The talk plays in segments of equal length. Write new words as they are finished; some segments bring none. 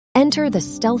Enter the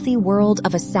stealthy world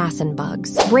of assassin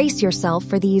bugs. Brace yourself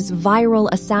for these viral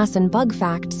assassin bug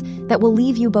facts that will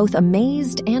leave you both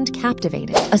amazed and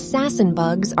captivated. Assassin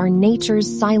bugs are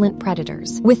nature's silent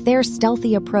predators. With their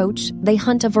stealthy approach, they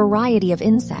hunt a variety of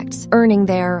insects, earning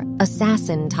their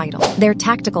assassin title. They're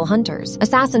tactical hunters.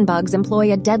 Assassin bugs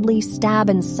employ a deadly stab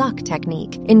and suck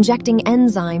technique, injecting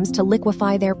enzymes to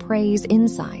liquefy their prey's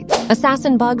insides.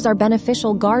 Assassin bugs are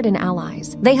beneficial garden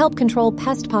allies. They help control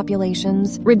pest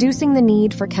populations, reducing the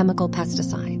need for chemical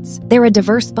pesticides. They're a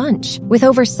diverse bunch. With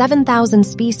over 7,000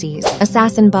 species,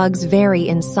 assassin bugs vary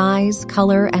in size,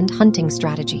 color, and hunting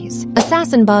strategies.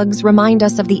 Assassin bugs remind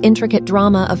us of the intricate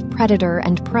drama of predator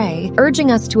and prey,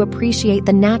 urging us to appreciate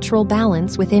the natural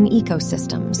balance within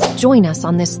ecosystems. Join us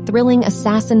on this thrilling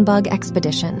assassin bug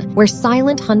expedition, where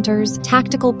silent hunters,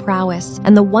 tactical prowess,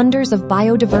 and the wonders of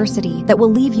biodiversity that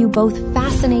will leave you both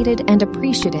fascinated and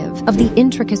appreciative of the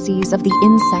intricacies of the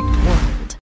insect world.